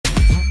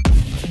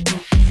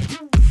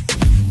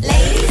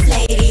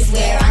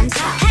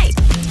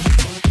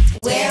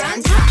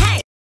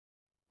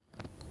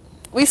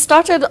We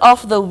started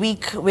off the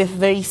week with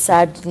very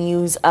sad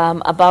news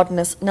about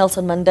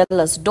Nelson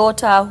Mandela's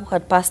daughter, who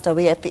had passed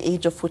away at the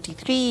age of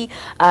 43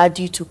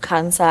 due to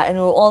cancer, and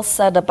we were all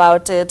sad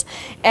about it.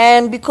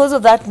 And because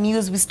of that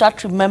news, we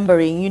start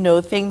remembering,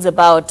 things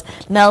about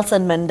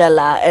Nelson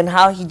Mandela and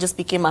how he just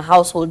became a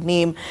household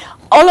name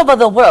all over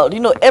the world.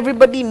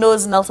 Everybody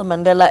knows Nelson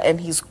Mandela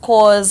and his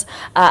cause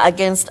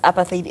against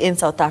apartheid in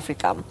South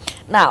Africa.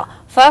 Now,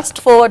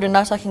 fast forward, we're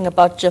now talking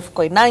about Jeff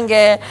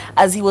Koinange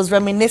as he was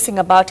reminiscing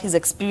about his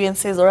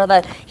experiences, or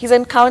rather his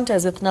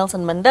encounters with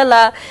Nelson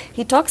Mandela.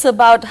 He talks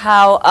about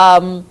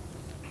how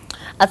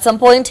at some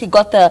point he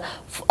got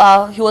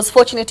he was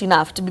fortunate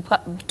enough to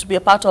be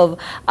a part of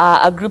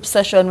a group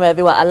session where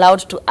they were allowed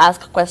to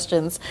ask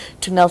questions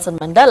to Nelson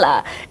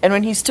Mandela. And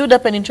when he stood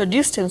up and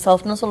introduced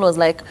himself, Nelson was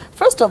like,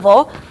 first of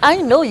all, I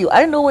know you.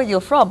 I know where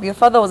you're from. Your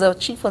father was a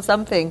chief or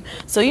something.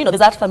 So, there's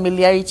that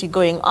familiarity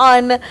going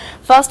on.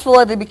 Fast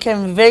forward, they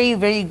became very,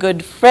 very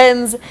good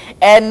friends.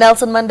 And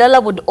Nelson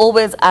Mandela would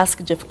always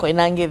ask Jeff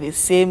Koinange the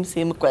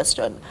same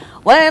question.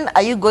 When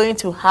are you going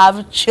to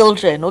have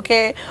children,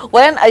 okay?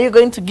 When are you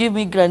going to give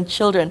me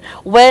grandchildren?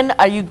 When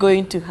are you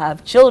going to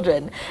have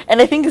children?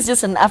 And I think it's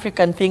just an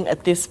African thing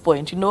at this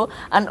point,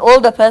 An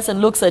older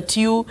person looks at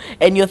you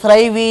and you're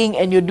thriving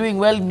and you're doing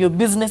well in your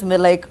business and they're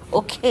like,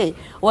 okay,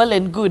 well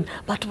and good,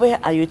 but where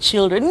are your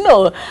children?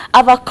 No,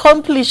 I've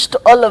accomplished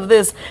all of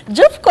this.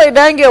 Jeff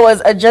Koinange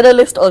was a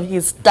journalist of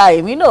his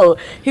time,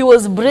 He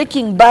was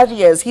breaking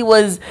barriers. He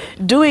was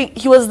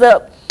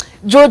the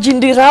George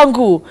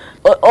Ndirangu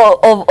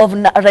of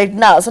right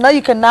now. So now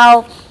you can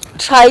now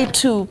try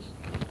to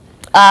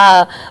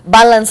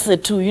balance the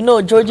two.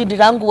 George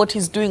Ndirangu, what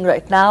he's doing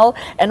right now,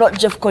 and what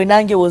Jeff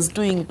Koinange was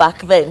doing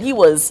back then. He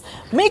was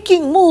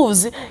making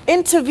moves,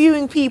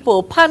 interviewing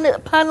people,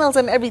 panels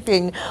and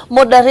everything,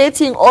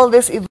 moderating all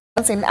these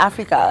events in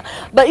Africa.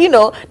 But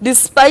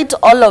despite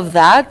all of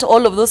that,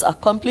 all of those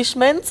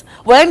accomplishments,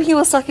 when he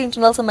was talking to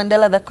Nelson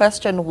Mandela, the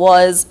question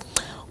was,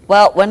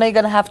 well, when are you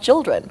going to have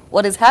children?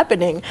 What is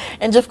happening?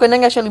 And Jeff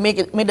Koinange actually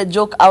made a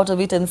joke out of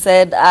it and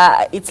said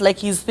it's like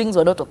his things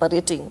were not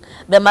operating.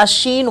 The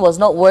machine was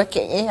not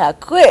working. Yeah,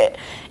 quit.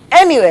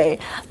 Anyway,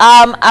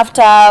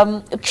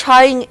 after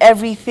trying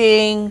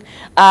everything,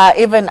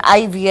 even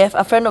IVF,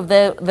 a friend of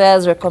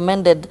theirs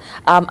recommended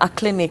a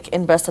clinic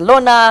in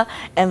Barcelona,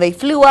 and they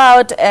flew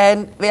out,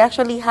 and they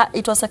actually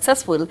it was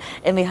successful,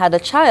 and they had a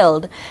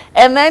child.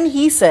 And then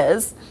he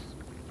says,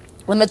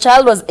 when the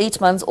child was 8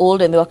 months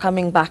old and they were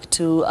coming back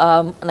to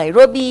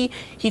Nairobi,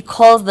 he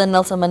calls the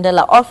Nelson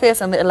Mandela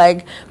office and they're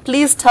like,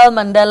 please tell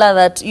Mandela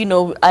that,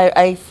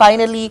 I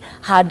finally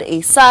had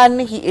a son.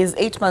 He is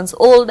 8 months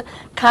old.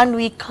 Can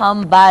we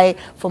come by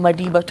for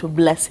Madiba to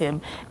bless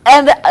him?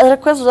 And the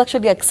request was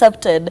actually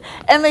accepted.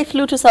 And they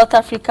flew to South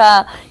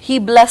Africa. He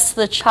blessed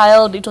the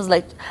child. It was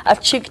like a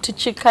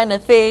chick-to-chick kind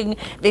of thing.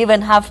 They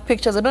even have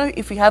pictures. I don't know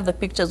if we have the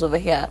pictures over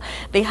here.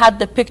 They had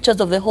the pictures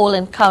of the whole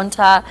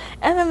encounter.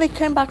 And then they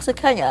came back to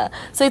Kenya.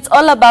 So it's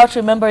all about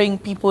remembering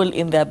people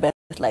in their best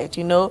light.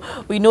 We know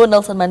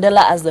Nelson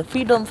Mandela as the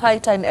freedom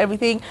fighter and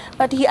everything,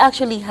 but he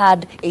actually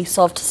had a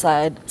soft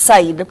side.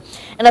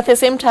 And at the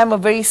same time, we're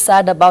very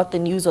sad about the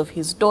news of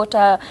his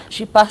daughter.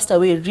 She passed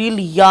away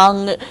really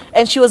young,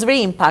 and she was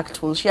very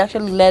impactful. She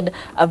actually led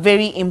a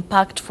very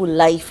impactful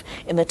life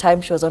in the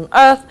time she was on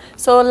earth.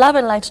 So love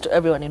and light to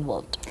everyone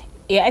involved.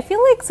 Yeah, I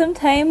feel like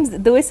sometimes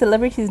the way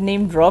celebrities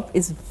name drop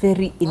is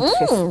very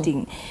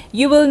interesting.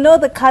 You will know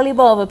the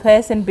caliber of a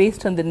person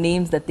based on the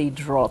names that they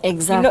drop.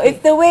 Exactly. It's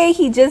the way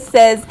he just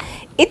says,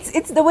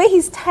 it's the way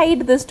he's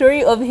tied the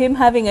story of him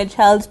having a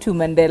child to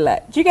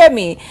Mandela. Do you get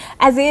me?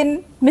 As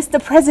in,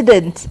 Mr.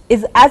 President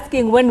is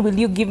asking, when will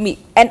you give me,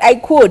 and I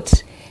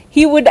quote,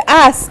 he would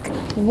ask,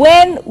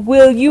 when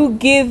will you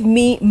give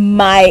me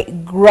my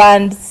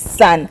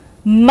grandson?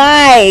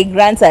 My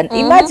grandson.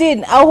 Imagine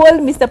a whole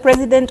Mr.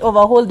 President of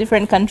a whole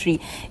different country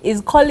is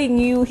calling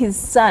you his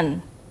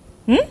son.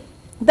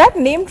 That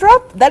name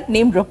drop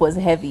was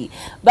heavy.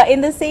 But in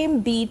the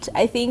same beat,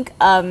 I think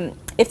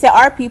if there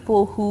are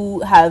people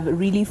who have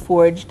really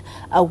forged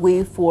a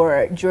way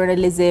for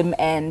journalism,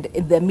 and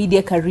the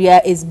media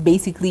career is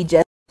basically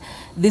just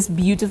this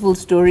beautiful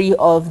story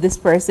of this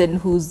person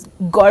who's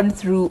gone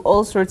through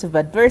all sorts of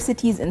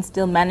adversities and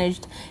still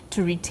managed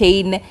to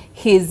retain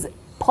his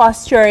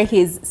posture,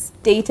 his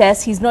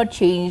status. He's not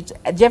changed.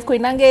 Jeff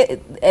Koinange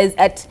is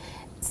at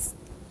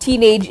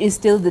teenage is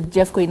still the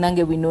Jeff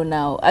Koinange we know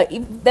now.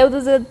 There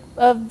was a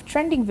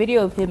trending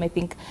video of him, I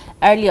think,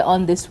 earlier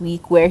on this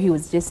week, where he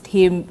was just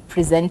him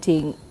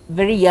presenting,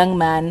 very young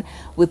man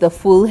with a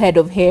full head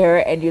of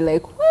hair, and you're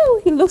like,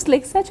 whoa, he looks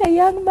like such a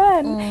young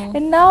man.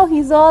 And now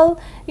he's all,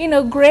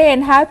 gray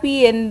and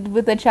happy and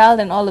with a child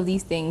and all of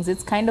these things.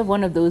 It's kind of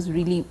one of those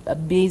really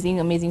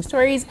amazing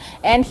stories,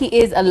 and he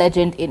is a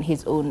legend in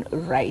his own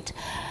right.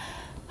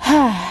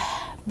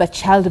 But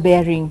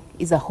childbearing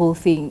is a whole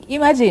thing.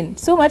 Imagine,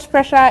 so much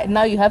pressure,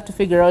 now you have to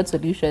figure out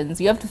solutions.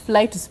 You have to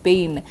fly to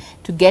Spain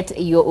to get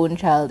your own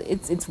child.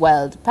 It's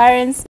wild.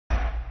 Parents,